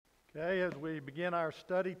Okay, as we begin our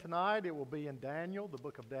study tonight, it will be in Daniel, the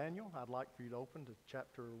book of Daniel. I'd like for you to open to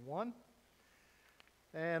chapter 1.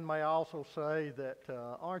 And may I also say that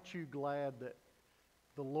aren't you glad that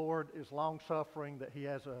the Lord is long-suffering, that He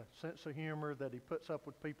has a sense of humor, that He puts up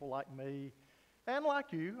with people like me and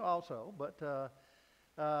like you also. But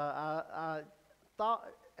I thought,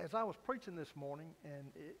 as I was preaching this morning, and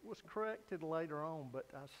it was corrected later on, but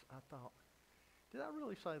I thought, did I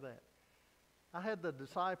really say that? I had the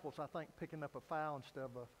disciples, I think, picking up a foul instead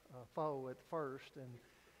of a foe at first,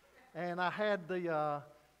 and I had the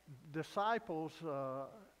disciples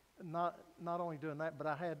not only doing that, but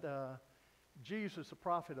I had Jesus, the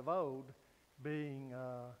prophet of old, being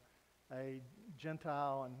a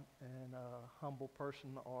Gentile and a humble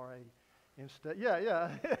person, or a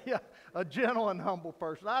gentle and humble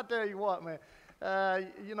person. I tell you what, man,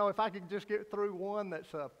 if I could just get through one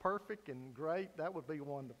that's perfect and great, that would be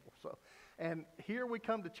wonderful. So. And here we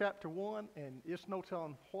come to chapter 1, and it's no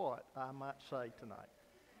telling what I might say tonight.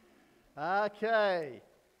 Okay.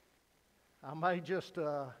 I may just,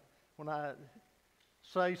 when I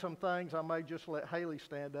say some things, I may just let Haley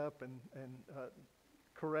stand up and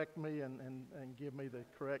correct me and give me the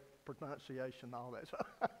correct pronunciation and all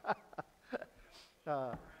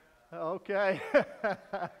that. Okay.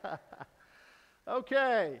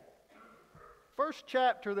 Okay. First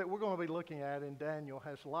chapter that we're going to be looking at in Daniel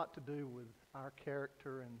has a lot to do with our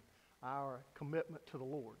character and our commitment to the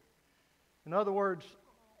Lord. In other words,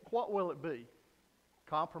 what will it be?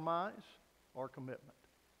 Compromise or commitment?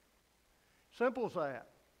 Simple as that.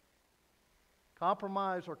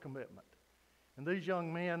 Compromise or commitment. And these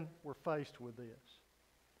young men were faced with this.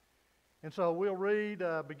 And so we'll read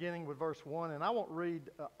beginning with verse 1, and I won't read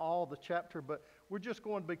all the chapter, but we're just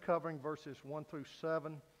going to be covering verses 1 through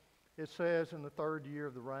 7. It says, in the 3rd year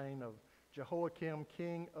of the reign of Jehoiakim,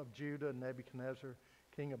 king of Judah, Nebuchadnezzar,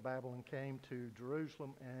 king of Babylon, came to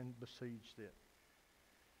Jerusalem and besieged it.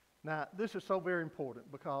 Now, this is so very important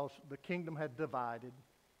because the kingdom had divided.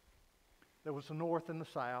 There was the north and the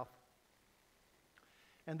south.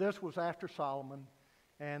 And this was after Solomon.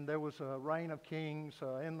 And there was a reign of kings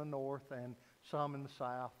in the north and some in the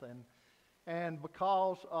south. And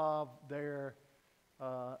because of their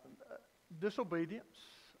disobedience,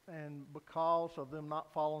 and because of them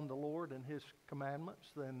not following the Lord and His commandments,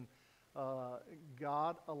 then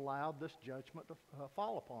God allowed this judgment to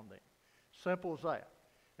fall upon them. Simple as that.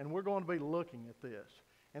 And we're going to be looking at this.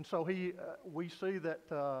 And so we see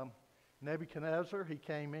that Nebuchadnezzar, he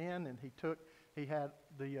came in and he had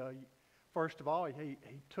the, first of all, he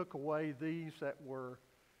took away these that were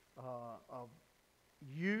of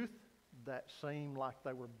youth, that seemed like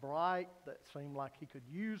they were bright, that seemed like he could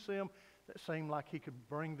use them, that seemed like he could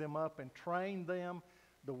bring them up and train them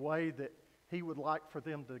the way that he would like for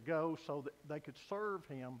them to go so that they could serve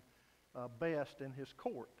him best in his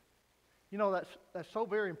court. You know, that's so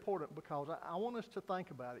very important because I want us to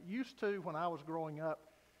think about it. Used to, when I was growing up,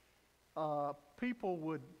 people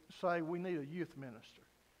would say we need a youth minister.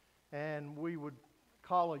 And we would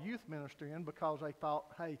call a youth minister in because they thought,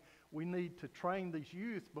 hey, we need to train these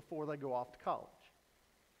youth before they go off to college.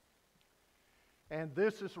 And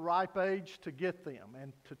this is the ripe age to get them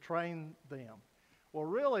and to train them. Well,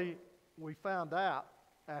 really, we found out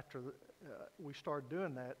after we started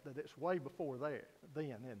doing that it's way before then,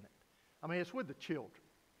 isn't it? I mean, it's with the children.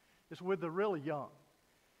 It's with the really young.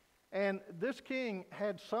 And this king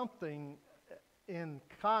had something in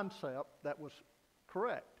concept that was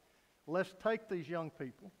correct. Let's take these young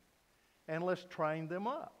people and let's train them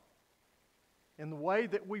up in the way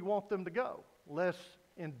that we want them to go. Let's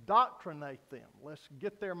indoctrinate them. Let's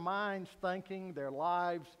get their minds thinking, their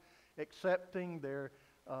lives accepting, their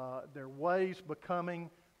ways becoming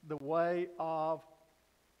the way of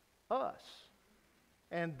us.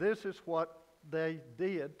 And this is what they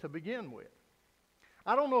did to begin with.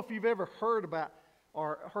 I don't know if you've ever heard about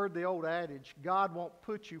or heard the old adage, God won't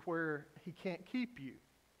put you where He can't keep you.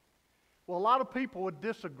 Well, a lot of people would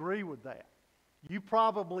disagree with that. You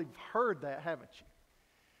probably have heard that, haven't you?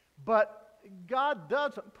 But God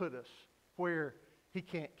doesn't put us where He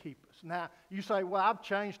can't keep us. Now, you say, well, I've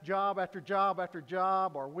changed job after job after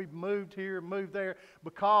job, or we've moved here, moved there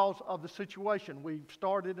because of the situation. We've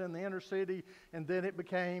started in the inner city, and then it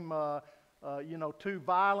became, too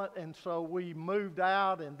violent, and so we moved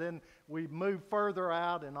out, and then we moved further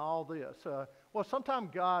out and all this. Well,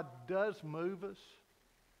 sometimes God does move us.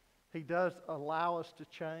 He does allow us to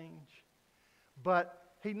change,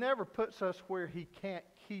 but He never puts us where He can't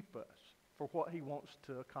keep us for what He wants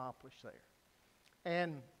to accomplish there.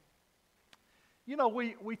 And,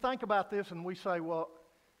 we think about this and we say, well,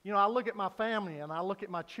 I look at my family and I look at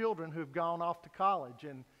my children who've gone off to college,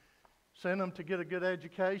 and sent them to get a good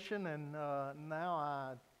education, and now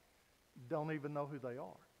I don't even know who they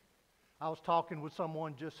are. I was talking with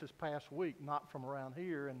someone just this past week, not from around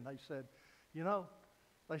here, and they said, you know,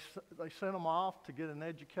 they sent them off to get an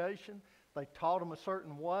education. They taught them a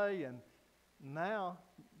certain way, and now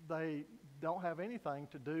they don't have anything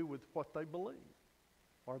to do with what they believe,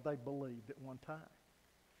 or they believed at one time.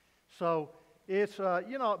 So it's,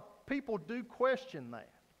 people do question that.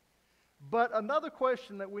 But another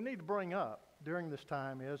question that we need to bring up during this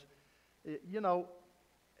time is,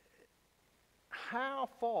 how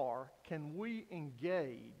far can we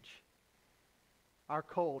engage our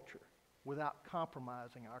culture without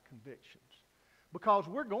compromising our convictions? Because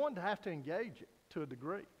we're going to have to engage it to a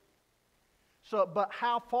degree. So, but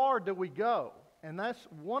how far do we go? And that's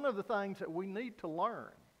one of the things that we need to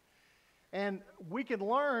learn. And we can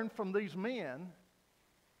learn from these men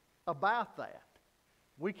about that.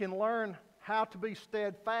 We can learn how to be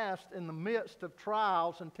steadfast in the midst of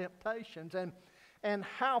trials and temptations, and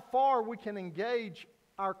how far we can engage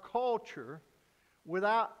our culture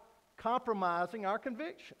without compromising our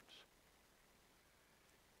convictions.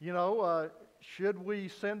 Should we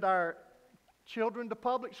send our children to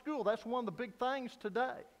public school? That's one of the big things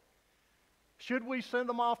today. Should we send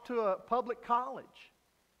them off to a public college?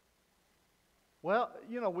 Well,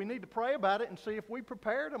 we need to pray about it and see if we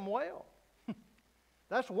prepared them well.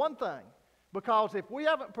 That's one thing. Because if we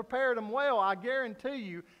haven't prepared them well, I guarantee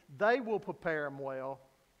you they will prepare them well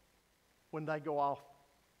when they go off,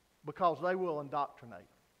 because they will indoctrinate.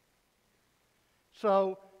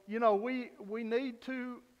 So, we need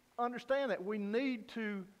to understand that. We need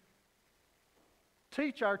to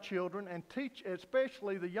teach our children, and teach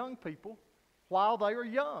especially the young people while they are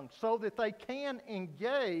young, so that they can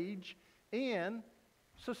engage in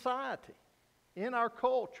society, in our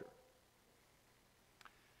culture.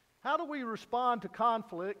 How do we respond to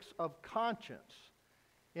conflicts of conscience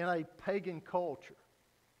in a pagan culture?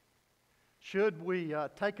 Should we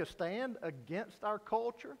take a stand against our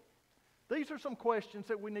culture? These are some questions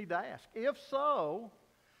that we need to ask. If so,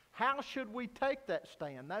 how should we take that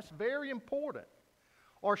stand? That's very important.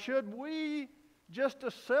 Or should we just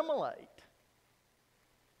assimilate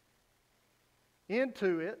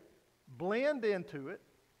into it, blend into it,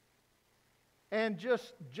 and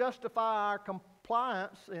just justify our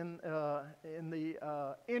compliance in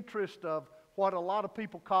the interest of what a lot of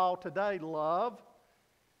people call today love,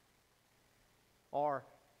 or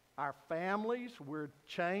our families? We're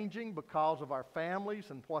changing because of our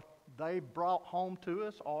families and what they brought home to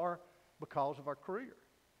us, or because of our career.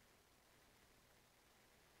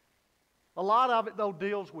 A lot of it, though,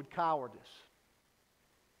 deals with cowardice.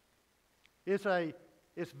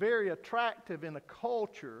 It's very attractive in a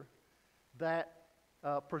culture that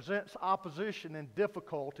presents opposition and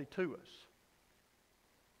difficulty to us.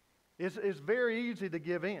 It's very easy to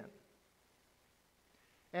give in.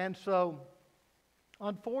 And so,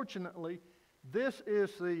 unfortunately, this is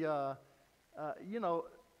the,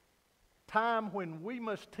 time when we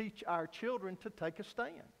must teach our children to take a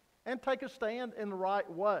stand, and take a stand in the right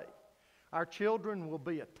way. Our children will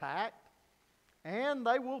be attacked, and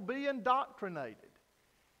they will be indoctrinated.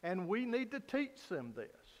 And we need to teach them this.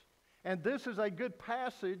 And this is a good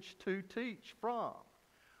passage to teach from.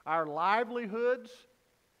 Our livelihoods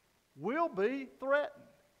will be threatened.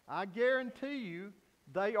 I guarantee you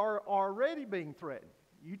they are already being threatened.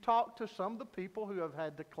 You talk to some of the people who have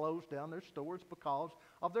had to close down their stores because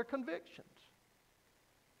of their convictions.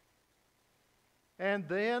 And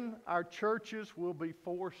then our churches will be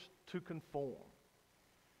forced to conform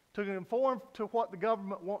to what the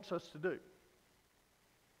government wants us to do,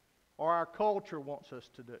 or our culture wants us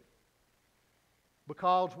to do,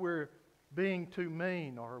 because we're being too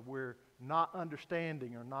mean, or we're not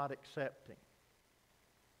understanding, or not accepting.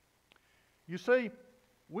 You see,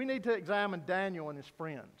 we need to examine Daniel and his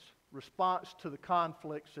friends' response to the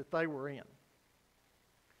conflicts that they were in.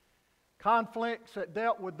 Conflicts that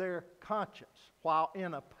dealt with their conscience while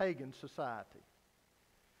in a pagan society.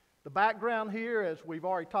 The background here, as we've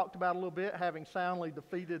already talked about a little bit, having soundly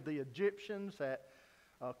defeated the Egyptians at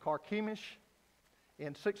Carchemish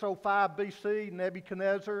in 605 BC,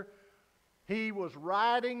 Nebuchadnezzar, he was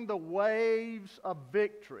riding the waves of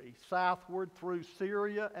victory southward through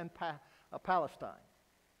Syria and Palestine,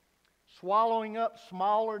 swallowing up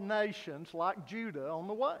smaller nations like Judah on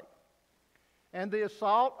the way. And the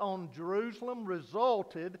assault on Jerusalem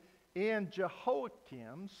resulted in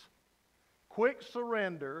Jehoiakim's quick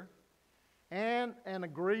surrender and an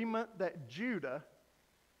agreement that Judah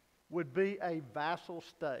would be a vassal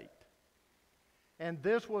state. And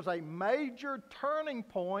this was a major turning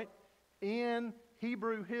point in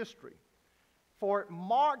Hebrew history. for it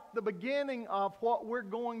marked the beginning of what we're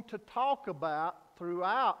going to talk about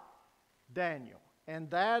throughout Daniel. And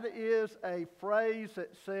that is a phrase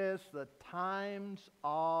that says the times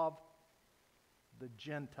of the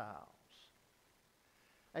Gentiles.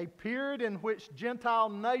 A period in which Gentile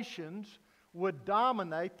nations would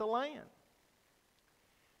dominate the land.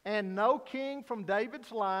 And no king from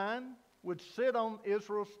David's line would sit on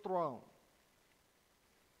Israel's throne.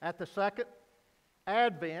 At the second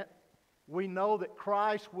advent, we know that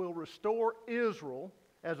Christ will restore Israel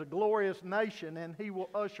as a glorious nation, and He will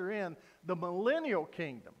usher in the millennial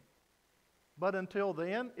kingdom. But until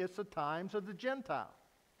then, it's the times of the Gentile.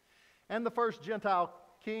 And the first Gentile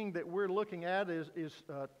king that we're looking at is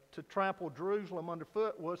to trample Jerusalem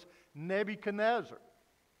underfoot was Nebuchadnezzar.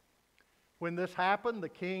 When this happened, the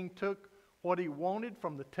king took what he wanted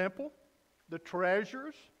from the temple, the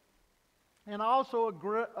treasures, and also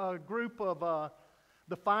a group of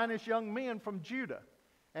the finest young men from Judah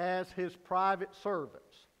as his private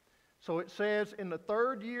servants. So it says, in the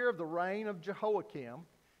 3rd year of the reign of Jehoiakim,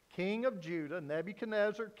 king of Judah,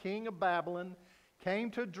 Nebuchadnezzar, king of Babylon, came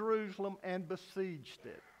to Jerusalem and besieged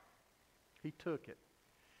it. He took it.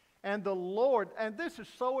 And the Lord, and this is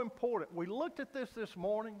so important, we looked at this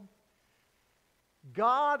morning.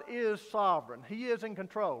 God is sovereign. He is in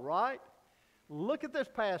control, right? Look at this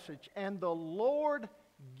passage. And the Lord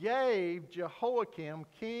gave Jehoiakim,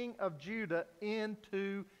 king of Judah,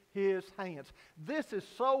 into his hands. This is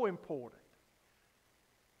so important.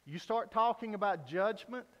 You start talking about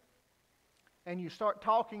judgment, and you start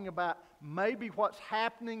talking about maybe what's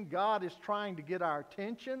happening, God is trying to get our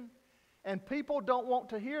attention, and people don't want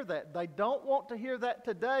to hear that. They don't want to hear that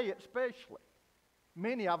today, especially.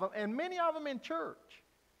 Many of them, and many of them in church.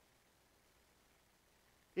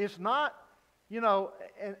 It's not,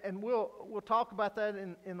 and we'll talk about that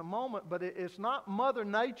in a moment, but it's not Mother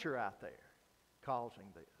Nature out there causing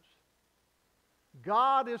this.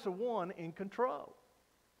 God is the one in control.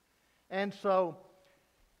 And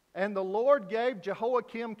the Lord gave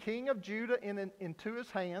Jehoiakim, king of Judah, into his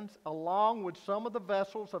hands, along with some of the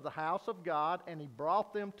vessels of the house of God, and he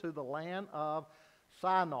brought them to the land of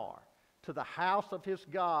Shinar, to the house of his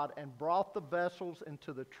God, and brought the vessels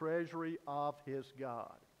into the treasury of his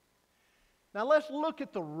God. Now let's look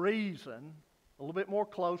at the reason, a little bit more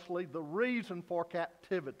closely, the reason for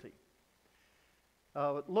captivity.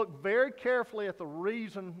 Look very carefully at the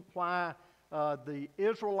reason why the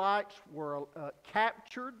Israelites were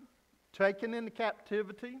captured, taken into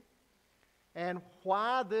captivity, and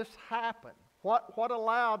why this happened. What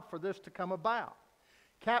allowed for this to come about?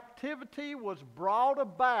 Captivity was brought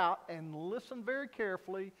about, and listen very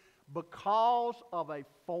carefully, because of a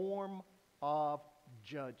form of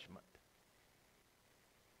judgment.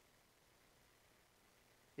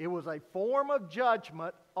 It was a form of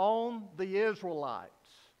judgment on the Israelites.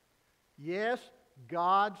 Yes,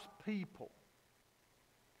 God's people.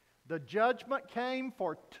 The judgment came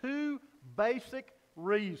for 2 basic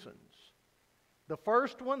reasons. The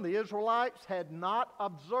first one, the Israelites had not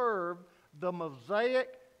observed the Mosaic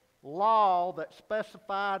law that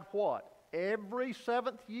specified what? Every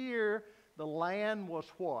 7th year, the land was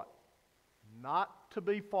what? Not to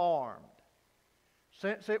be farmed.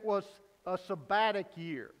 Since it was a sabbatic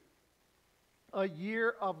year, a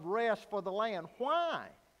year of rest for the land. Why?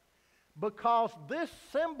 Because this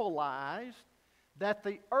symbolized that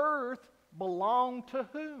the earth belonged to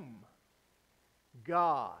whom?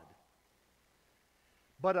 God.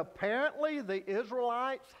 But apparently the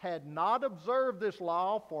Israelites had not observed this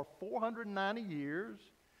law for 490 years,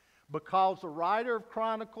 because the writer of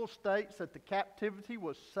Chronicles states that the captivity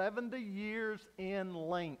was 70 years in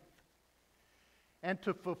length. And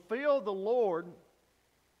to fulfill the word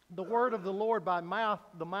of the Lord by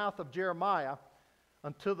the mouth of Jeremiah,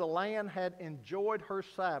 until the land had enjoyed her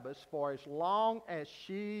Sabbaths, for as long as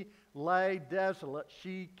she lay desolate,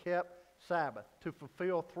 she kept Sabbath, to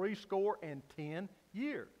fulfill 70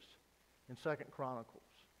 years in 2 Chronicles,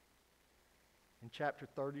 in chapter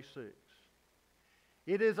 36.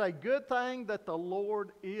 It is a good thing that the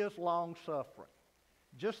Lord is long-suffering.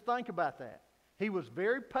 Just think about that. He was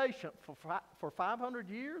very patient for 500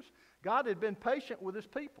 years. God had been patient with His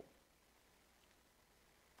people.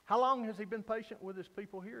 How long has He been patient with His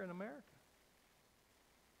people here in America?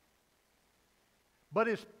 But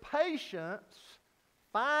His patience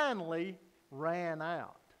finally ran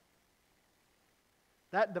out.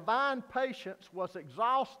 That divine patience was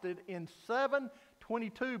exhausted in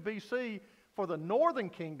 722 BC for the northern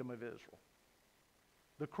kingdom of Israel.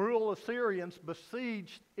 The cruel Assyrians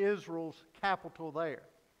besieged Israel's capital there.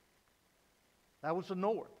 That was the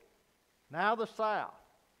north. Now the south.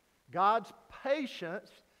 God's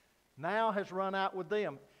patience now has run out with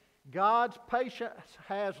them. God's patience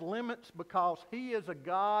has limits because He is a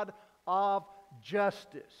God of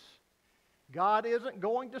justice. God isn't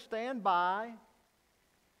going to stand by,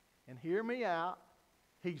 and hear me out,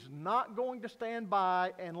 He's not going to stand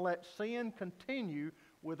by and let sin continue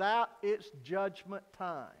without its judgment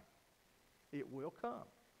time. It will come.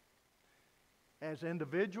 As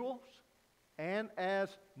individuals and as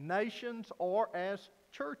nations or as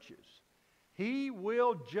churches, He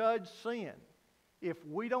will judge sin if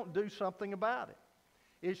we don't do something about it.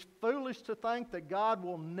 It's foolish to think that God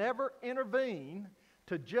will never intervene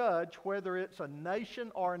to judge whether it's a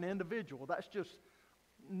nation or an individual. That's just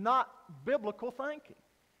not biblical thinking.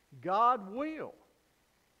 God will.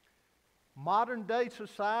 Modern day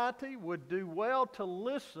society would do well to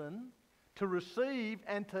listen, to receive,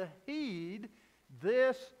 and to heed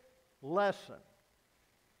this lesson.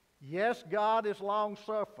 Yes, God is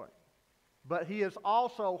long-suffering, but He is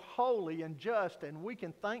also holy and just, and we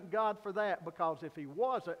can thank God for that, because if He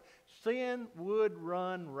wasn't, sin would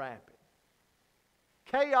run rapid.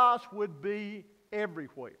 Chaos would be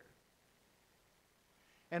everywhere.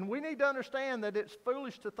 And we need to understand that it's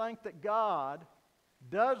foolish to think that God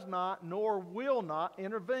does not nor will not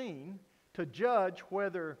intervene to judge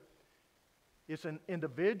whether it's an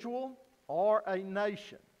individual or a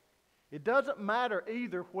nation. It doesn't matter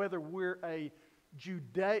either whether we're a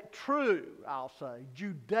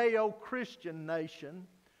Judeo-Christian nation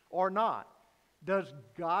or not. Does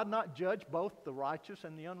God not judge both the righteous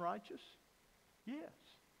and the unrighteous? Yes.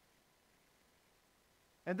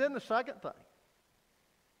 And then the second thing.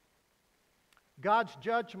 God's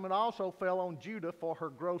judgment also fell on Judah for her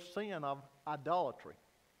gross sin of idolatry.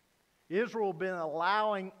 Israel had been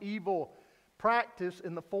allowing evil practice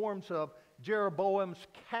in the forms of Jeroboam's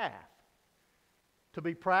calf to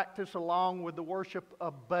be practiced along with the worship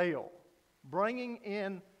of Baal, bringing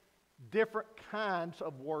in different kinds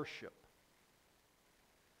of worship.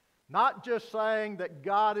 Not just saying that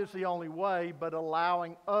God is the only way, but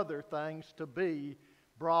allowing other things to be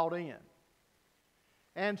brought in.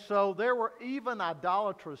 And so there were even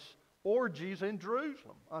idolatrous orgies in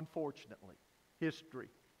Jerusalem, unfortunately, history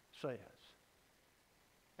says.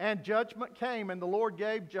 And judgment came, and the Lord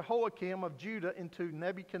gave Jehoiakim of Judah into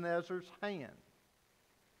Nebuchadnezzar's hand.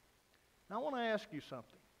 Now I want to ask you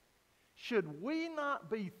something. Should we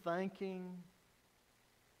not be thinking,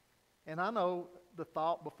 and I know the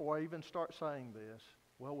thought before I even start saying this,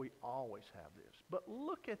 well, we always have this, but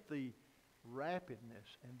look at the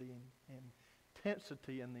rapidness and the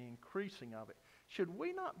intensity and the increasing of it. Should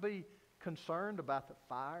we not be concerned about the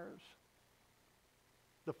fires,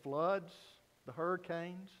 the floods, the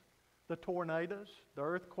hurricanes, the tornadoes, the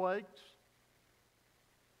earthquakes,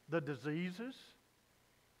 the diseases?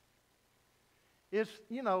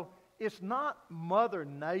 It's not Mother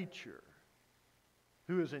Nature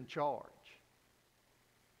who is in charge.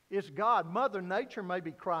 It's God. Mother Nature may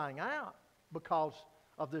be crying out because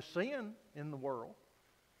of this sin in the world,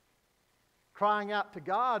 crying out to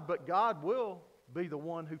God, but God will be the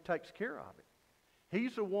one who takes care of it.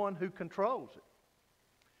 He's the one who controls it.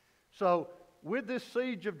 So, with this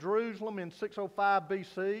siege of Jerusalem in 605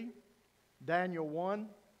 BC, Daniel 1,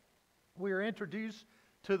 we are introduced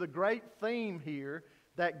to the great theme here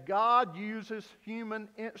that God uses human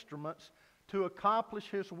instruments to accomplish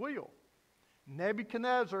His will.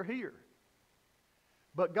 Nebuchadnezzar here.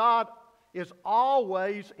 But God is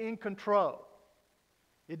always in control.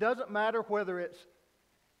 It doesn't matter whether it's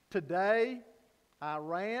today,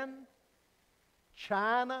 Iran,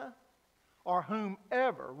 China, or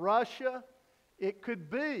whomever, Russia, it could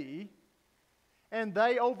be, and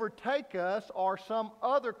they overtake us or some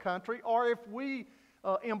other country, or if we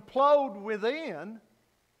implode within,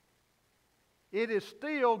 it is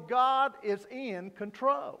still God is in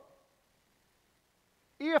control.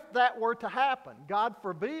 If that were to happen, God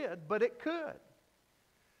forbid, but it could.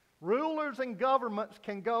 Rulers and governments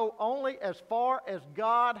can go only as far as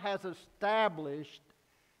God has established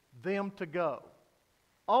them to go.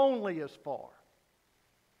 Only as far.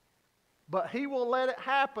 But He will let it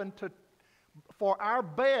happen for our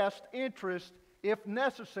best interest, if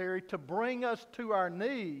necessary, to bring us to our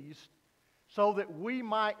knees so that we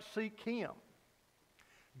might seek Him.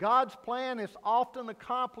 God's plan is often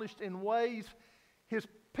accomplished in ways His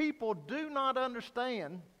people do not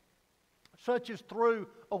understand, such as through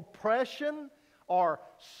oppression or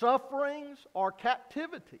sufferings or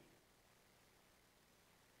captivity.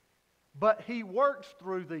 But He works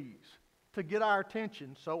through these to get our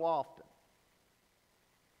attention so often.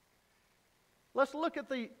 Let's look at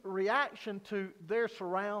the reaction to their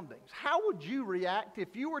surroundings. How would you react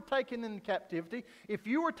if you were taken into captivity, if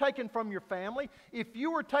you were taken from your family, if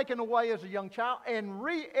you were taken away as a young child and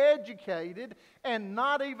re-educated and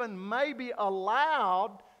not even maybe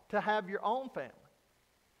allowed to have your own family?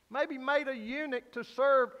 Maybe made a eunuch to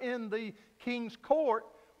serve in the king's court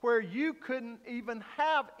where you couldn't even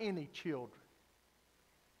have any children.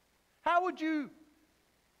 How would you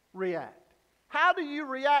react? How do you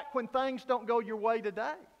react when things don't go your way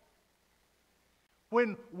today?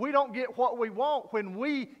 When we don't get what we want, when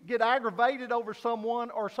we get aggravated over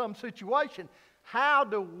someone or some situation, how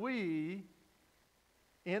do we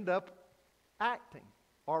end up acting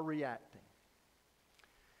or reacting?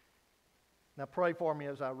 Now pray for me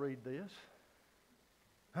as I read this.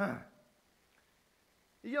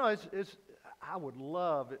 You know, I would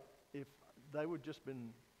love it if they would just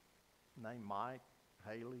been named Mike,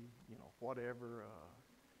 Haley, you know, whatever,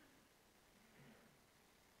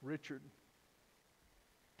 Richard,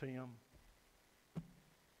 Tim,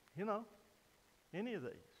 you know, any of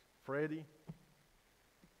these, Freddie,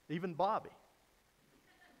 even Bobby.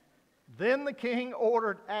 Then the king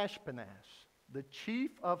ordered Ashpenaz, the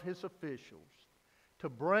chief of his officials, to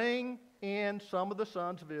bring in some of the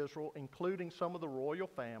sons of Israel, including some of the royal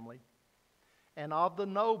family, and of the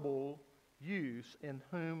noble youths in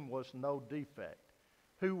whom was no defect,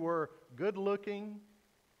 who were good-looking,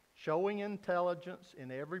 showing intelligence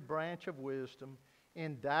in every branch of wisdom,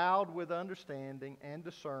 endowed with understanding and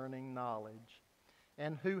discerning knowledge,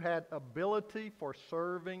 and who had ability for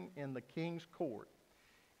serving in the king's court.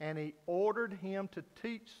 And he ordered him to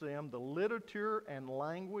teach them the literature and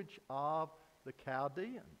language of the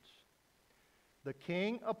Chaldeans. The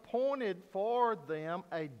king appointed for them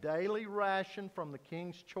a daily ration from the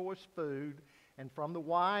king's choice food and from the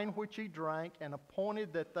wine which he drank, and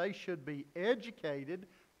appointed that they should be educated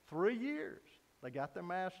 3 years. They got their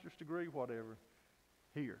master's degree, whatever,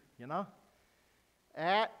 here, you know.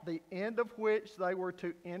 At the end of which they were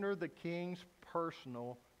to enter the king's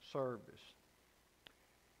personal service.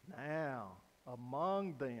 Now,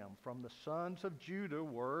 among them from the sons of Judah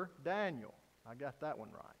were Daniel. I got that one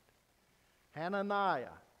right.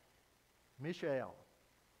 Hananiah, Mishael,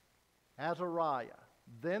 Azariah.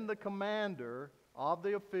 Then the commander of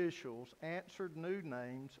the officials assigned new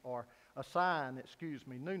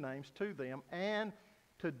names to them. And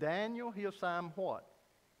to Daniel he assigned what?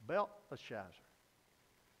 Belteshazzar.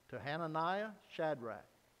 To Hananiah, Shadrach.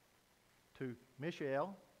 To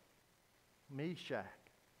Mishael, Meshach.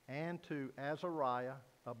 And to Azariah,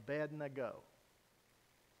 Abednego.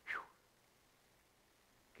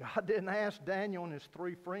 Whew. God didn't ask Daniel and his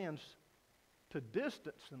 3 friends to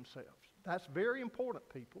distance themselves. That's very important,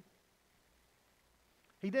 people.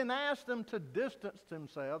 He didn't ask them to distance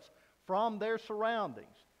themselves from their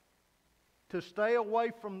surroundings, to stay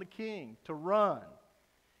away from the king, to run.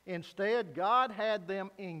 Instead, God had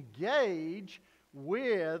them engage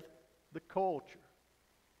with the culture.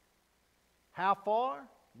 How far?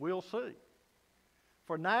 We'll see.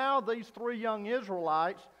 For now, these 3 young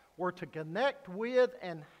Israelites were to connect with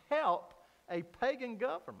and help a pagan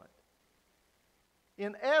government.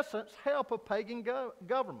 In essence, help a pagan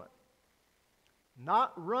government,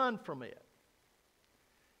 not run from it.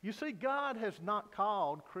 You see, God has not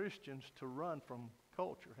called Christians to run from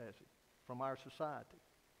culture, has He? From our society,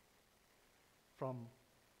 from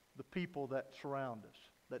the people that surround us,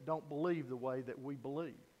 that don't believe the way that we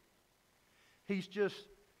believe. He's just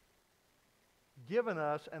given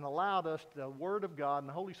us and allowed us the Word of God and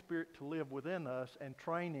the Holy Spirit to live within us, and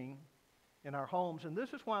training in our homes. And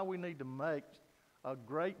this is why we need to make a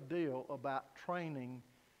great deal about training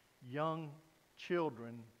young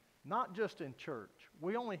children, not just in church.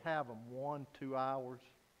 We only have them 1-2 hours.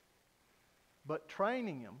 But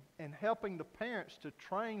training them and helping the parents to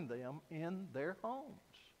train them in their homes.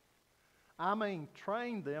 I mean,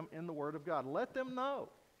 train them in the Word of God. Let them know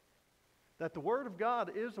that the Word of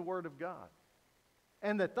God is the Word of God,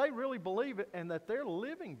 and that they really believe it, and that they're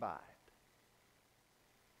living by it.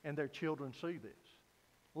 And their children see this.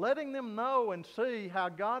 Letting them know and see how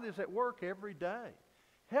God is at work every day.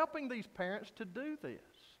 Helping these parents to do this.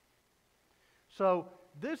 So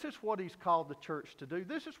this is what He's called the church to do.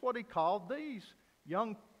 This is what He called these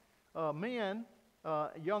young men,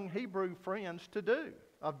 young Hebrew friends to do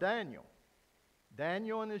of Daniel.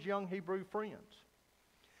 Daniel and his young Hebrew friends.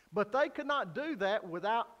 But they could not do that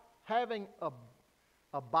without having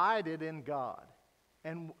abided in God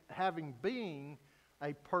and having been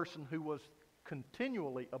a person who was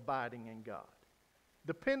continually abiding in God,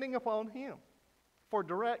 depending upon Him for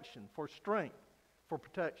direction, for strength, for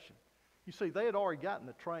protection. You see, they had already gotten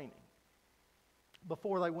the training.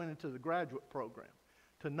 before they went into the graduate program,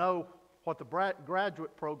 to know what the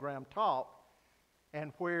graduate program taught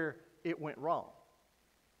and where it went wrong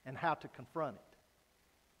and how to confront it.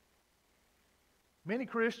 Many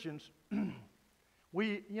Christians,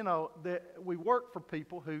 we work for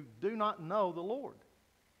people who do not know the Lord.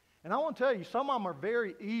 And I want to tell you, some of them are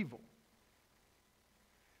very evil.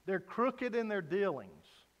 They're crooked in their dealings.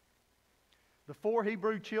 The 4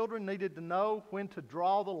 Hebrew children needed to know when to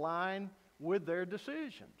draw the line with their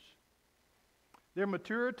decisions. Their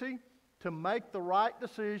maturity to make the right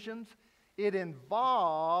decisions, it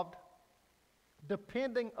involved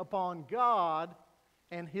depending upon God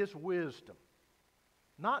and His wisdom.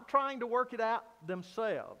 Not trying to work it out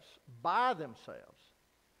themselves, by themselves,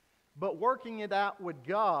 but working it out with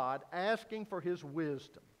God, asking for His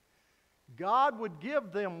wisdom. God would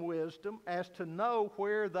give them wisdom as to know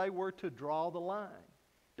where they were to draw the line.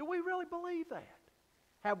 Do we really believe that?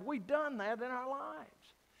 Have we done that in our lives?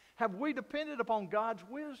 Have we depended upon God's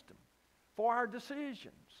wisdom for our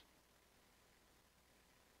decisions?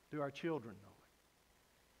 Do our children know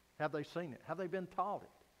it? Have they seen it? Have they been taught it?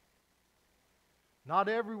 Not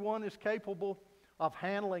everyone is capable of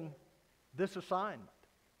handling this assignment.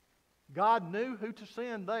 God knew who to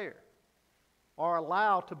send there or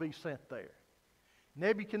allow to be sent there.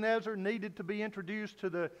 Nebuchadnezzar needed to be introduced to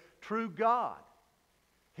the true God.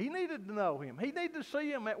 He needed to know Him. He needed to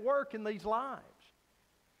see Him at work in these lives.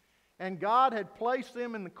 And God had placed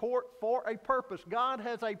them in the court for a purpose. God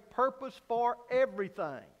has a purpose for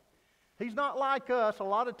everything. He's not like us. A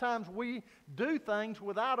lot of times we do things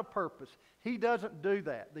without a purpose. He doesn't do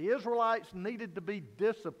that. The Israelites needed to be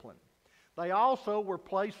disciplined. They also were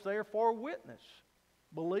placed there for a witness,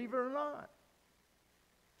 believe it or not.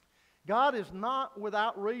 God is not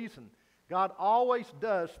without reason. God always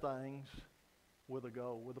does things with a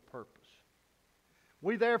goal, with a purpose.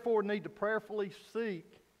 We therefore need to prayerfully seek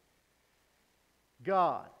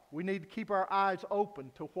God. We need to keep our eyes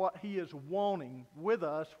open to what He is wanting with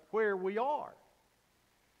us where we are.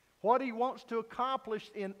 What He wants to accomplish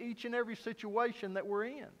in each and every situation that we're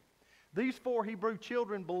in. These 4 Hebrew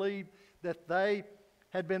children believed that they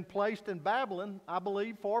had been placed in Babylon, I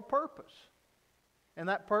believe, for a purpose. And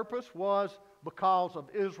that purpose was because of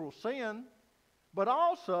Israel's sin, but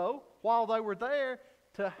also, while they were there,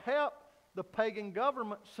 to help the pagan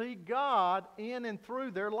government see God in and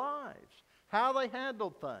through their lives, how they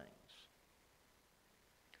handled things.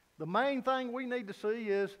 The main thing we need to see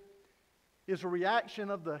is a reaction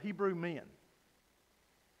of the Hebrew men.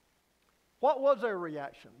 What was their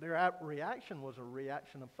reaction? Their reaction was a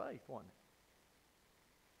reaction of faith, wasn't it?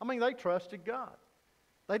 I mean, they trusted God.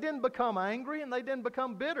 They didn't become angry and they didn't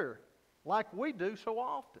become bitter like we do so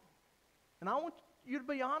often. And I want you to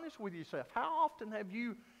be honest with yourself. How often have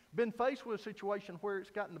you been faced with a situation where it's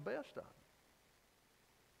gotten the best of you?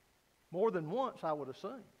 More than once, I would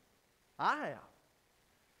assume. I have.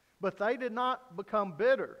 But they did not become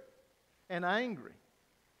bitter and angry.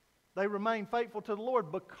 They remained faithful to the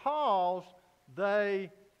Lord because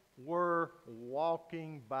they were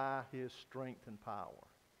walking by His strength and power,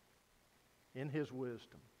 in His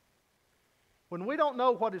wisdom. When we don't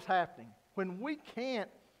know what is happening, when we can't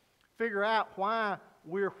figure out why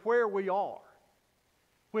we're where we are,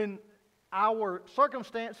 when our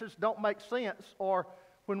circumstances don't make sense, or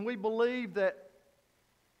when we believe that,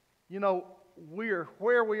 we're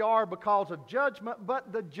where we are because of judgment,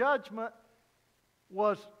 but the judgment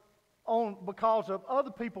was because of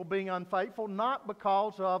other people being unfaithful, not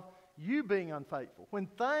because of you being unfaithful. When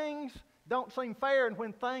things don't seem fair and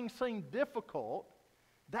when things seem difficult,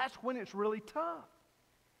 that's when it's really tough.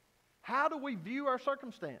 How do we view our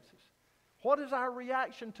circumstances? What is our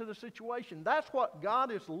reaction to the situation? That's what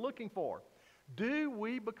God is looking for. Do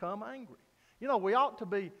we become angry? We ought to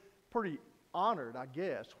be pretty honored, I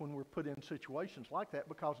guess, when we're put in situations like that,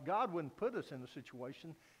 because God wouldn't put us in a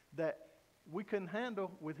situation that we couldn't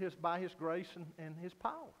handle by His grace and His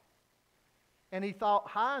power. And He thought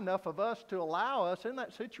high enough of us to allow us in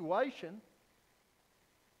that situation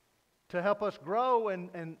to help us grow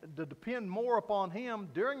and to depend more upon Him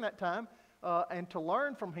during that time and to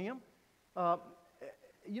learn from Him.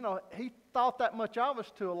 He thought that much of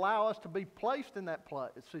us to allow us to be placed in that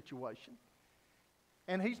situation.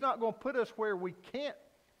 And He's not going to put us where we can't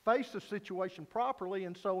face the situation properly.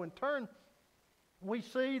 And so in turn, we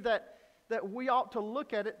see that we ought to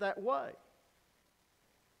look at it that way.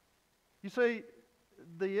 You see,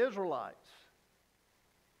 the Israelites,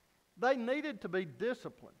 they needed to be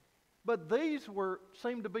disciplined. But these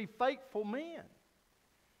seemed to be faithful men.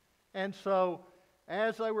 And so,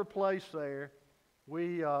 as they were placed there,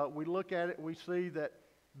 we look at it, we see that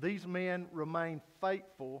these men remained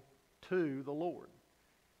faithful to the Lord.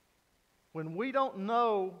 When we don't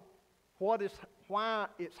know why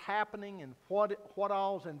it's happening and what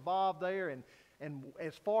all's involved there, and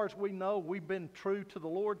as far as we know, we've been true to the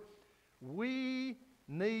Lord, we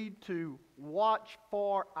need to watch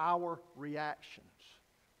for our reactions.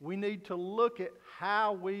 We need to look at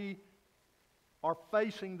how we are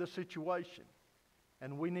facing the situation.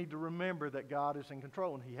 And we need to remember that God is in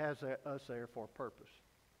control and He has us there for a purpose.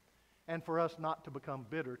 And for us not to become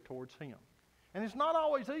bitter towards Him. And it's not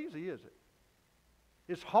always easy, is it?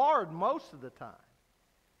 It's hard most of the time.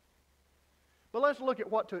 But let's look at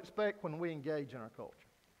what to expect when we engage in our culture.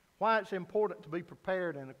 Why it's important to be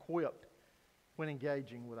prepared and equipped when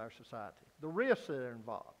engaging with our society. The risks that are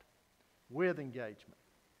involved with engagement.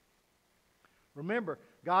 Remember,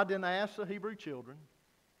 God didn't ask the Hebrew children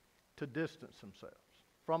to distance themselves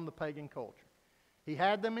from the pagan culture. He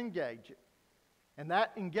had them engage it. And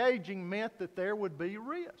that engaging meant that there would be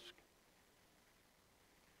risk.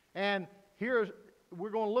 And here we're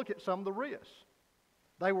going to look at some of the risks.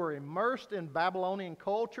 They were immersed in Babylonian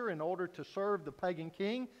culture in order to serve the pagan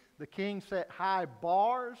king. The king set high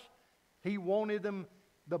bars. He wanted them,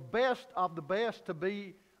 the best of the best, to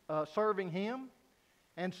be serving him.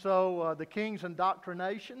 And so the king's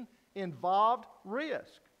indoctrination involved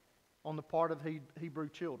risk on the part of Hebrew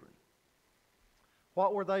children.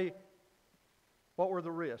 What were the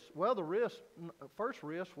risks? Well, the first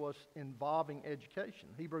risk was involving education.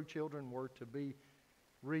 Hebrew children were to be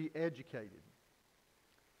re-educated.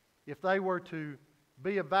 If they were to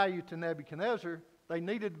be of value to Nebuchadnezzar, they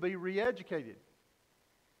needed to be re-educated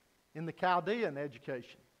in the Chaldean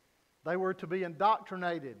education. They were to be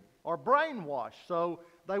indoctrinated or brainwashed so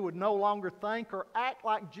they would no longer think or act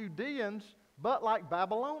like Judeans but like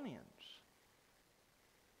Babylonians.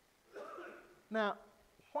 Now,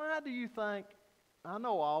 why do you think, I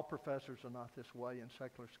know all professors are not this way in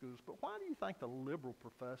secular schools, but why do you think the liberal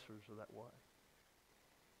professors are that way?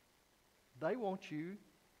 They want you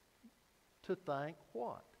to think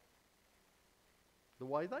what? The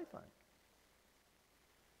way they think.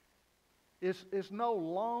 It's no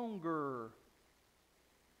longer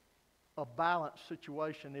a balanced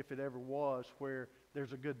situation, if it ever was, where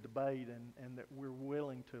there's a good debate and that we're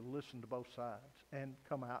willing to listen to both sides and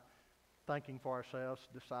come out thinking for ourselves,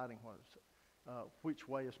 deciding which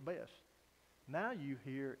way is best. Now you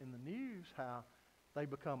hear in the news how they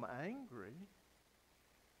become angry.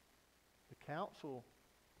 The council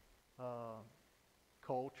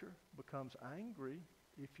culture becomes angry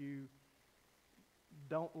if you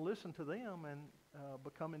don't listen to them and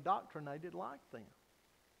become indoctrinated like them.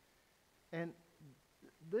 And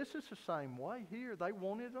this is the same way here. They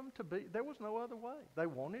wanted them to be, there was no other way. They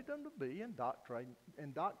wanted them to be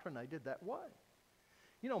indoctrinated that way.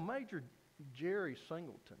 You know, Major Jerry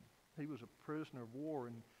Singleton, he was a prisoner of war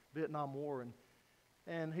in Vietnam War,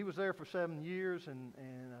 and he was there for 7 years and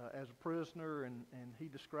as a prisoner, and he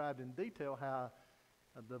described in detail how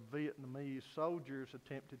the Vietnamese soldiers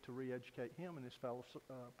attempted to re-educate him and his fellow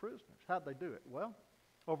prisoners. How'd they do it? Well,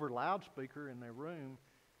 over a loudspeaker in their room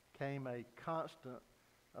came a constant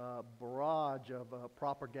barrage of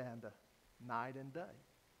propaganda night and day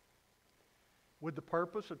with the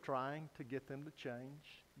purpose of trying to get them to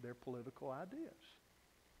change their political ideas.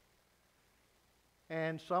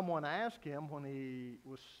 And someone asked him when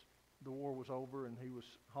the war was over and he was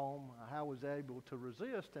home, how was he able to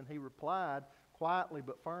resist? And he replied quietly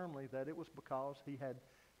but firmly that it was because he had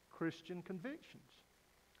Christian convictions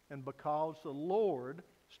and because the Lord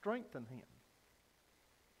strengthened him.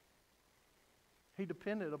 He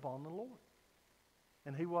depended upon the Lord.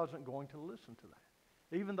 And he wasn't going to listen to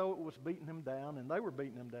that. Even though it was beating him down, and they were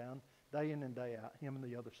beating him down day in and day out, him and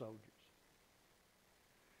the other soldiers.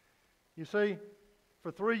 You see,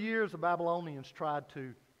 for 3 years the Babylonians tried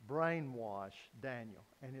to brainwash Daniel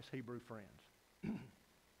and his Hebrew friends.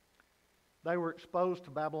 They were exposed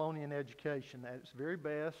to Babylonian education at its very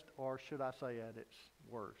best, or should I say at its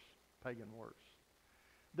worst, pagan worst.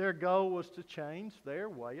 Their goal was to change their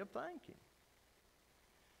way of thinking.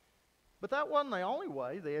 But that wasn't the only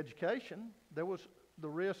way, the education. There was the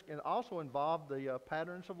risk, and also involved the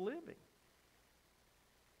patterns of living.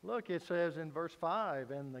 Look, it says in verse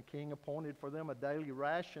 5, and the king appointed for them a daily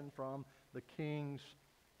ration from the king's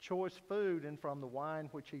choice food and from the wine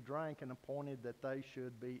which he drank, and appointed that they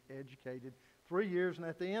should be educated 3 years, and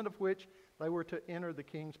at the end of which they were to enter the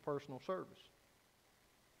king's personal service.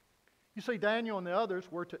 You see, Daniel and the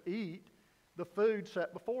others were to eat the food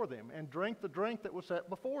set before them and drink the drink that was set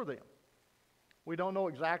before them. We don't know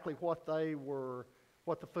exactly what the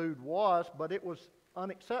food was, but it was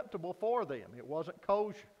unacceptable for them. It wasn't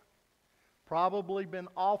kosher. Probably been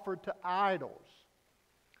offered to idols.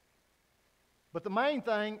 But the main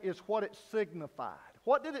thing is what it signified.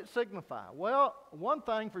 What did it signify? Well, one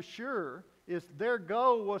thing for sure is their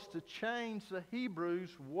goal was to change the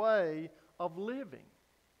Hebrews' way of living,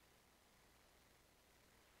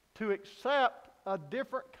 to accept a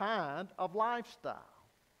different kind of lifestyle.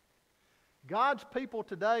 God's people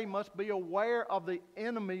today must be aware of the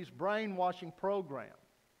enemy's brainwashing program.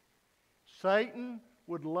 Satan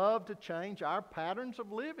would love to change our patterns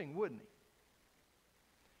of living, wouldn't he?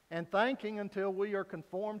 And thinking until we are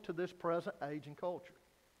conformed to this present age and culture.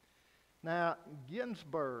 Now,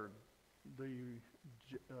 Ginsburg, the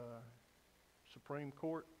Supreme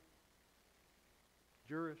Court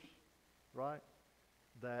jurist, right?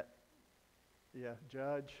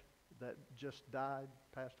 Judge that just died,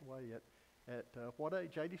 passed away at what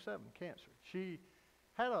age? 87, cancer. She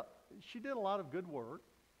did a lot of good work.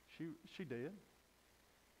 She did.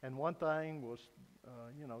 And one thing was,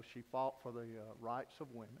 she fought for the rights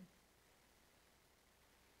of women.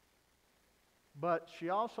 But she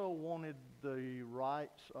also wanted the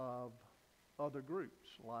rights of other groups,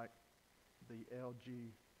 like the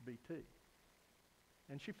LGBT.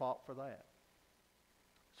 And she fought for that.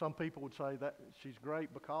 Some people would say that she's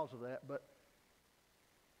great because of that, but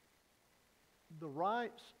the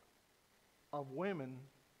rights of women,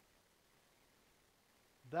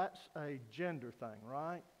 that's a gender thing,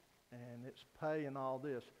 right? And it's pay and all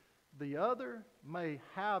this. The other may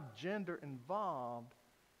have gender involved,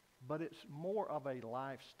 but it's more of a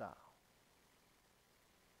lifestyle.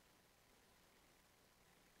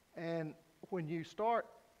 And when you start,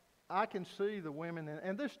 I can see the women,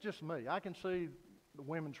 and this is just me, I can see the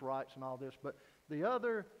women's rights and all this, but the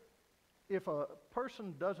other, if a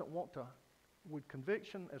person doesn't want to, with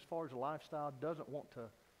conviction as far as a lifestyle, doesn't want to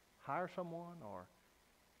hire someone or,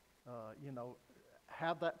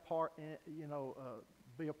 have that part,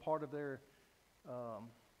 be a part of their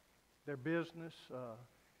business,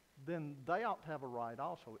 then they ought to have a right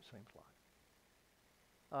also, it seems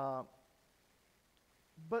like.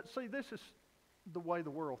 But see, this is the way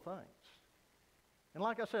the world thinks. And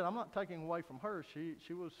like I said, I'm not taking away from her.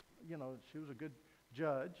 She was a good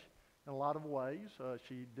judge in a lot of ways.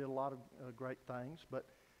 She did a lot of great things, but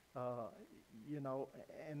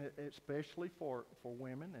and especially for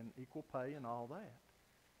women and equal pay and all that.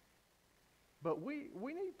 But we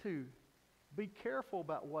need to be careful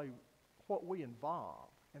about what we involve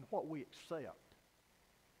and what we accept.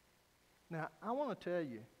 Now, I want to tell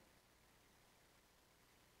you,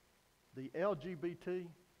 the LGBT,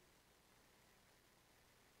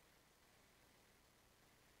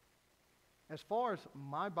 as far as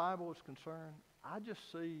my Bible is concerned, I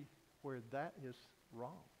just see where that is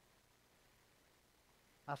wrong.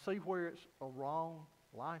 I see where it's a wrong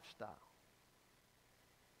lifestyle.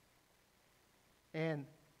 And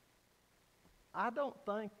I don't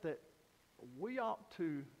think that we ought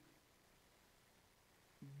to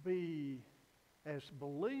be, as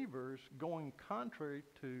believers, going contrary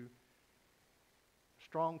to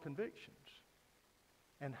strong convictions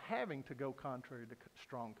and having to go contrary to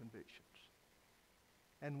strong convictions.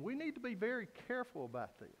 And we need to be very careful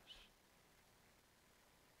about this.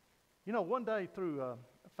 One day through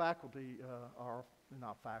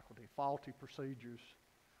faulty procedures,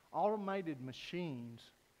 automated machines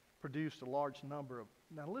produced a large number of,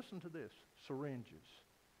 now listen to this, syringes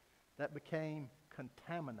that became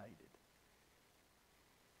contaminated.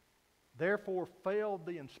 Therefore failed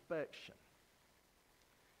the inspection.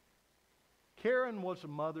 Karen was the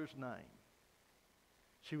mother's name.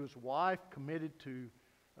 She was a wife committed to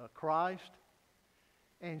Christ,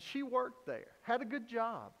 and she worked there, had a good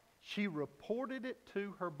job. She reported it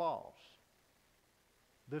to her boss,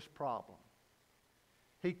 this problem.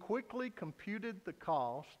 He quickly computed the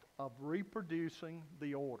cost of reproducing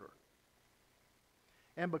the order.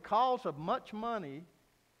 And because of much money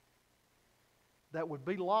that would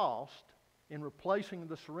be lost in replacing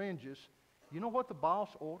the syringes, you know what the boss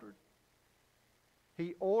ordered?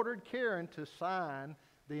 He ordered Karen to sign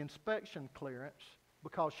the inspection clearance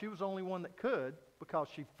because she was the only one that could, because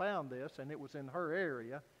she found this and it was in her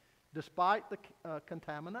area, despite the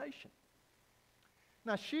contamination.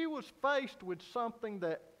 Now, she was faced with something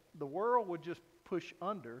that the world would just push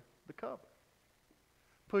under the cover,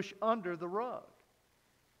 push under the rug.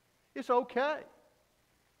 It's okay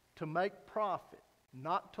to make profit,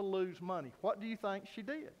 not to lose money. What do you think she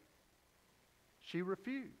did? She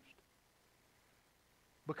refused.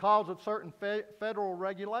 Because of certain federal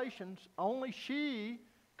regulations, only she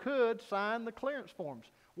could sign the clearance forms.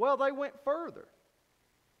 Well, they went further.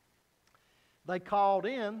 They called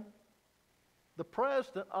in the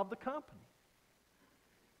president of the company.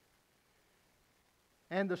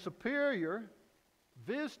 And the superior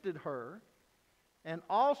visited her and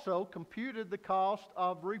also computed the cost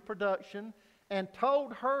of reproduction and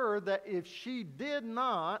told her that if she did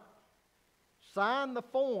not sign the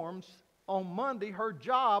forms on Monday, her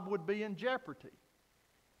job would be in jeopardy.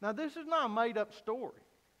 Now, this is not a made-up story.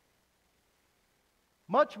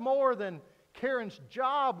 Much more than Karen's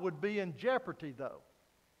job would be in jeopardy, though.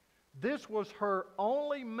 This was her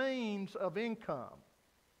only means of income.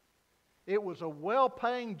 It was a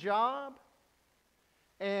well-paying job,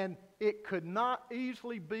 and it could not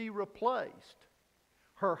easily be replaced.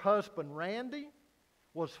 Her husband, Randy,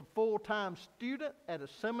 was a full-time student at a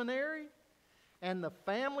seminary, and the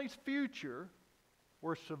family's future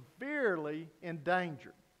were severely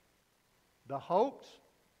endangered. The hopes,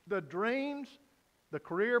 the dreams, the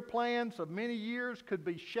career plans of many years could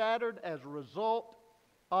be shattered as a result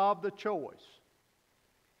of the choice.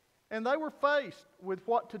 And they were faced with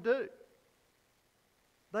what to do.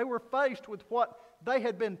 They were faced with what they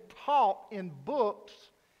had been taught in books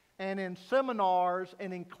and in seminars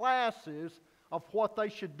and in classes of what they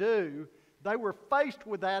should do. They were faced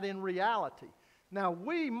with that in reality. Now,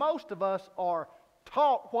 most of us are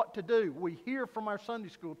taught what to do. We hear from our Sunday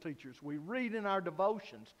school teachers. We read in our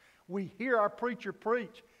devotions. We hear our preacher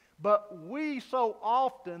preach. But we so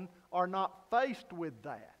often are not faced with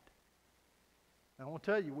that. And I want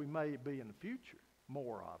to tell you, we may be in the future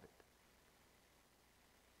more of it.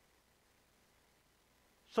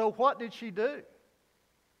 So what did she do?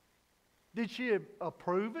 Did she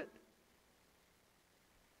approve it?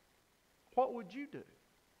 What would you do?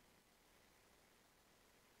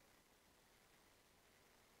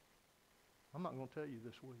 I'm not going to tell you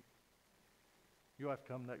this week. You'll have to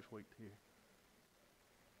come next week to hear.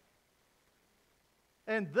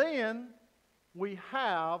 And then we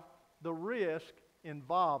have the risk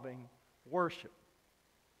involving worship.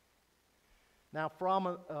 Now,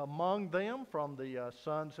 from among them, from the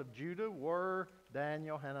sons of Judah, were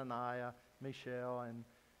Daniel, Hananiah, Mishael,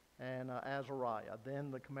 and Azariah.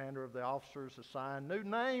 Then the commander of the officers assigned new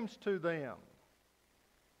names to them.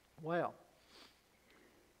 Well,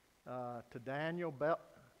 to Daniel,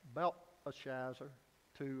 Belteshazzar,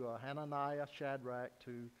 to Hananiah, Shadrach,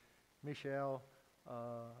 to Mishael,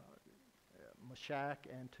 Meshach,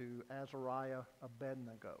 and to Azariah,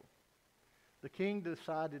 Abednego. The king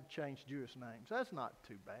decided to change Jewish names. That's not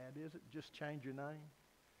too bad, is it? Just change your name.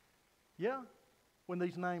 Yeah, when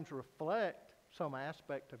these names reflect some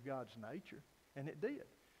aspect of God's nature, and it did.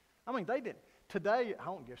 I mean, they didn't. Today, I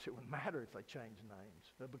don't guess it would matter if they changed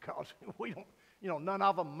names because we don't, none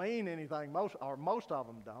of them mean anything. Most of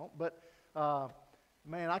them don't. But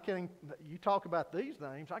man, you talk about these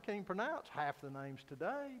names, I can't even pronounce half the names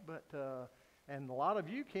today. But and a lot of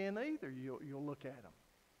you can't either. You'll look at them.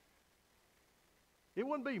 It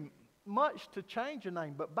wouldn't be much to change a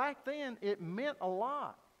name, but back then it meant a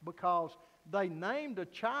lot because they named a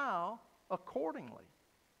child accordingly.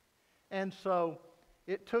 And so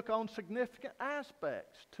it took on significant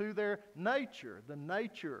aspects to their nature, the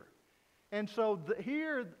nature. And so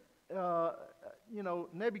here,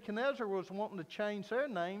 Nebuchadnezzar was wanting to change their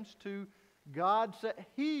names to gods that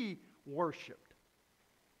he worshipped.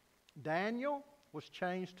 Daniel was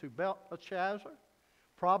changed to Belteshazzar,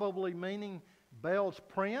 probably meaning Bel's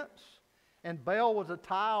prince. And Bel was a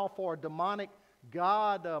title for a demonic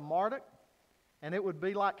god, Marduk. And it would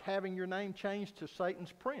be like having your name changed to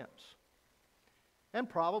Satan's prince. And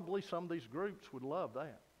probably some of these groups would love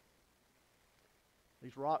that.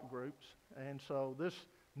 These rock groups. And so this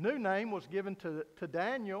new name was given to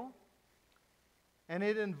Daniel. And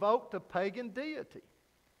it invoked a pagan deity.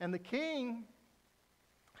 And the king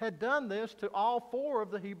had done this to all 4 of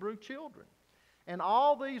the Hebrew children. And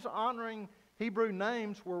all these honoring Hebrew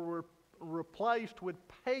names were replaced with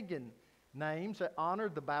pagan names that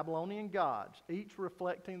honored the Babylonian gods, each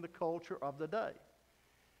reflecting the culture of the day.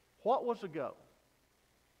 What was the goal?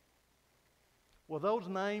 Well, those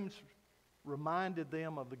names reminded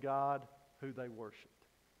them of the God who they worshiped.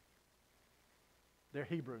 Their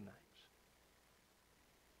Hebrew names.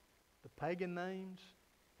 The pagan names,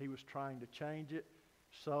 he was trying to change it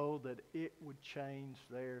so that it would change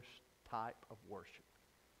their type of worship,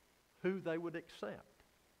 who they would accept.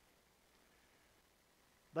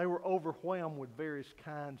 They were overwhelmed with various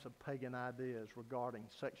kinds of pagan ideas regarding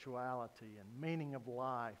sexuality and meaning of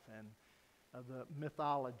life and the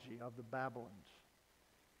mythology of the Babylons.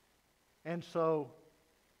 And so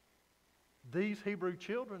these Hebrew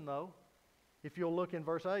children, though, if you'll look in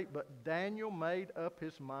verse 8, but Daniel made up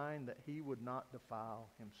his mind that he would not defile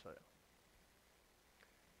himself.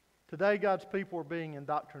 Today, God's people are being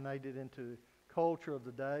indoctrinated into the culture of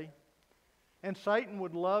the day. And Satan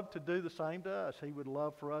would love to do the same to us. He would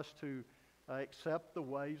love for us to accept the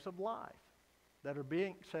ways of life. that are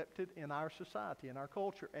being accepted in our society, in our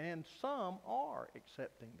culture, and some are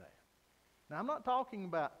accepting that. Now, I'm not talking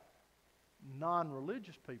about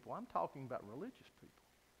non-religious people. I'm talking about religious people.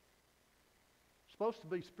 Supposed to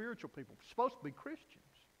be spiritual people, supposed to be Christians.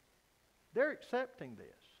 They're accepting this.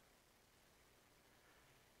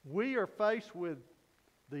 We are faced with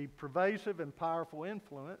the pervasive and powerful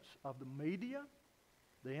influence of the media,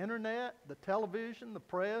 the internet, the television, the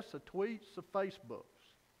press, the tweets, the Facebooks.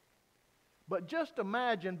 But just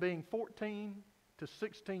imagine being 14 to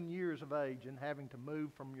 16 years of age and having to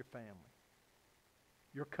move from your family,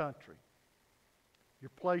 your country, your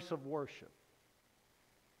place of worship,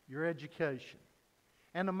 your education.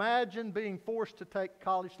 And imagine being forced to take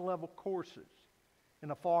college-level courses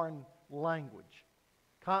in a foreign language,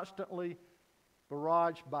 constantly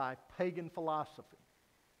barraged by pagan philosophy,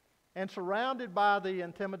 and surrounded by the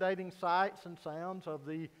intimidating sights and sounds of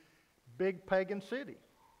the big pagan city.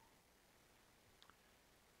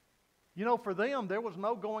 You know, for them, there was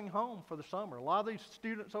no going home for the summer. A lot of these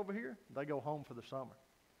students over here, they go home for the summer.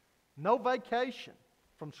 No vacation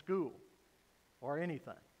from school or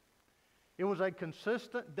anything. It was a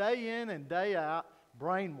consistent day in and day out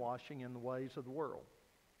brainwashing in the ways of the world.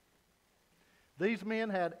 These men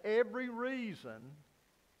had every reason,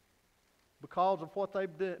 because of what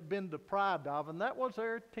they've been deprived of, and that was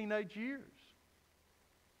their teenage years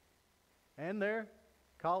and their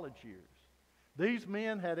college years. These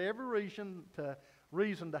men had every reason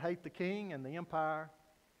to hate the king and the empire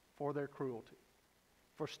for their cruelty,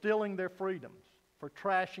 for stealing their freedoms, for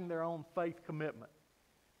trashing their own faith commitment.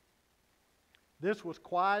 This was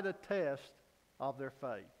quite a test of their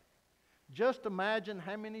faith. Just imagine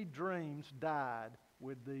how many dreams died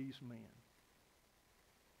with these men.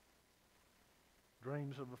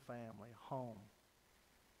 Dreams of a family, a home,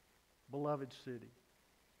 beloved city.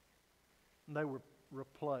 And they were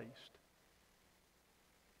replaced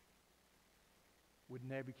with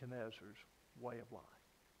Nebuchadnezzar's way of life.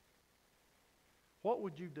 What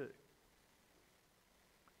would you do?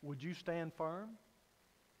 Would you stand firm?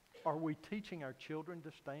 Are we teaching our children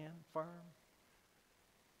to stand firm?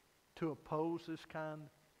 To oppose this kind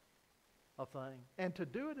of thing? And to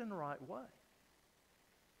do it in the right way.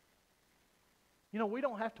 You know, we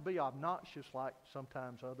don't have to be obnoxious like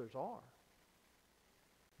sometimes others are.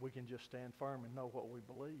 We can just stand firm and know what we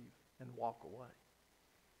believe and walk away.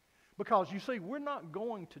 Because, you see, we're not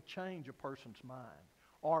going to change a person's mind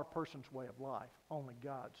or a person's way of life. Only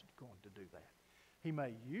God's going to do that. He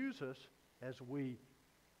may use us as we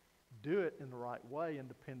do it in the right way and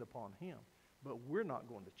depend upon Him. But we're not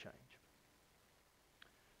going to change.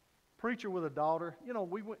 Preacher with a daughter. You know,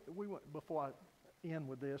 we went before I end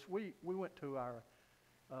with this, we went to our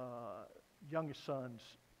youngest son's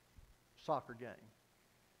soccer game.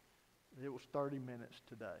 It was 30 minutes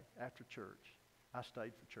today after church. I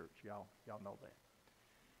stayed for church. Y'all know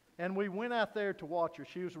that. And we went out there to watch her.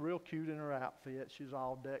 She was real cute in her outfit. She was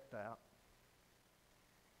all decked out.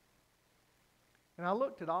 And I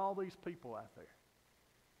looked at all these people out there.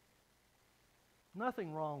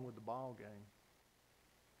 Nothing wrong with the ball game.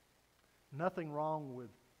 Nothing wrong with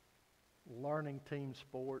learning team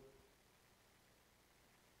sport,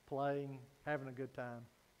 playing, having a good time.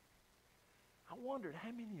 I wondered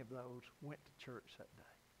how many of those went to church that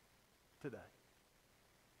day, today.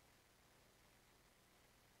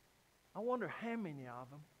 I wonder how many of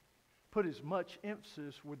them put as much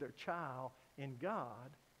emphasis with their child in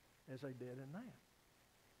God as they did in that.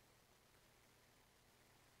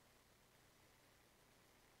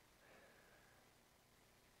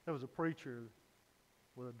 There was a preacher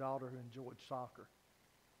with a daughter who enjoyed soccer.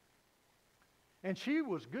 And she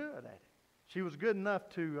was good at it. She was good enough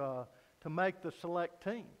to make the select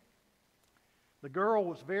team. The girl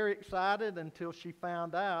was very excited until she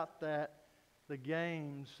found out that the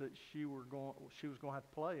games that she was going to have to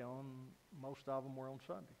play on, most of them were on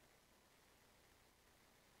Sunday.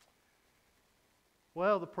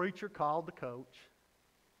 Well, the preacher called the coach,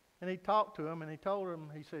 and he talked to him, and he told him,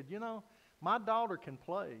 he said, you know, my daughter can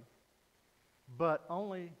play, but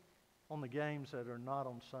only on the games that are not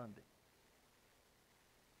on Sunday.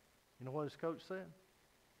 You know what his coach said?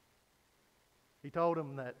 He told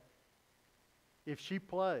him that if she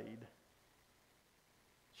played,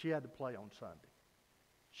 she had to play on Sunday.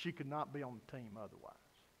 She could not be on the team otherwise.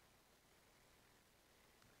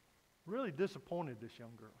 Really disappointed this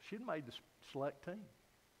young girl. She'd made the select team.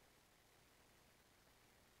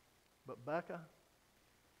 But Becca,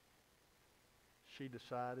 she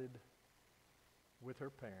decided with her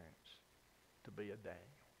parents to be a Daniel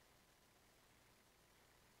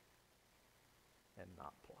and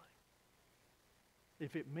not play.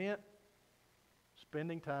 If it meant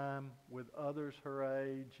spending time with others her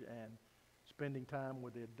age and spending time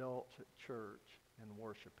with the adults at church and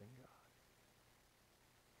worshiping God.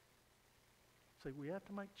 See, we have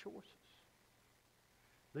to make choices.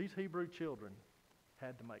 These Hebrew children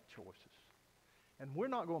had to make choices. And we're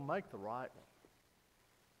not going to make the right one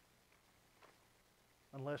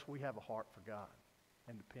unless we have a heart for God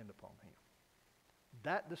and depend upon Him.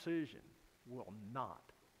 That decision will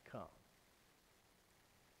not come.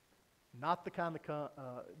 Not the kind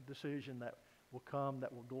of decision that will come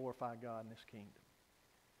that will glorify God in this kingdom.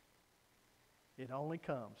 It only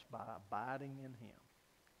comes by abiding in Him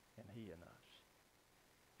and He in us.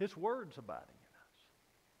 His Word's abiding in us.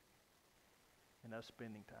 And us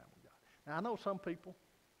spending time with God. Now, I know some people,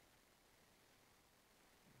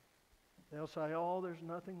 they'll say, oh, there's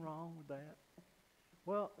nothing wrong with that.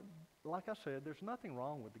 Well, like I said, there's nothing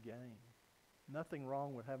wrong with the game. Nothing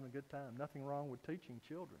wrong with having a good time. Nothing wrong with teaching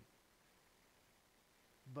children.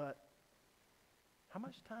 But how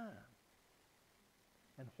much time?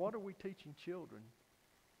 And what are we teaching children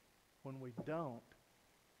when we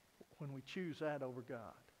choose that over God?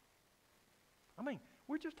 I mean,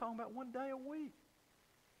 we're just talking about one day a week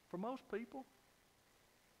for most people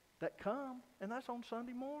that come, and that's on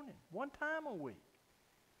Sunday morning, one time a week.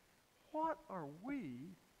 What are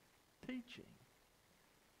we teaching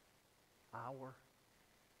our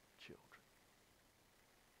children?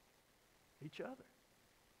 Each other.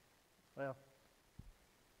 Well,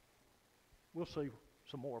 we'll see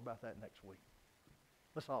some more about that next week.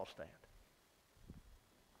 Let's all stand.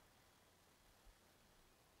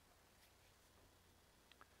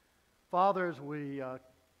 Father, as we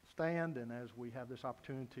stand and as we have this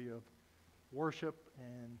opportunity of worship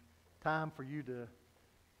and time for you to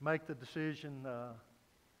make the decision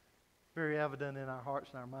very evident in our hearts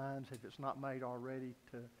and our minds, if it's not made already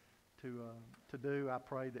to do, I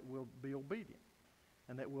pray that we'll be obedient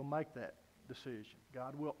and that we'll make that decision.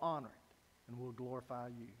 God, will honor it and we'll glorify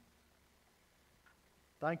you.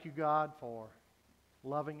 Thank you, God, for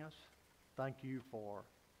loving us. Thank you for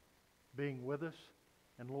being with us.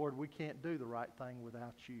 And Lord, we can't do the right thing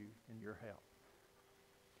without you and your help.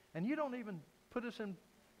 And you don't even put us in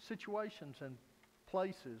situations and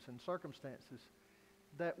places and circumstances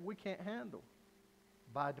that we can't handle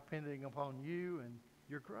by depending upon you and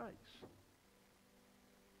your grace.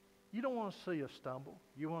 You don't want to see us stumble.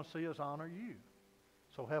 You want to see us honor you.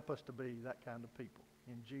 So help us to be that kind of people.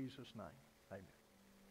 In Jesus' name.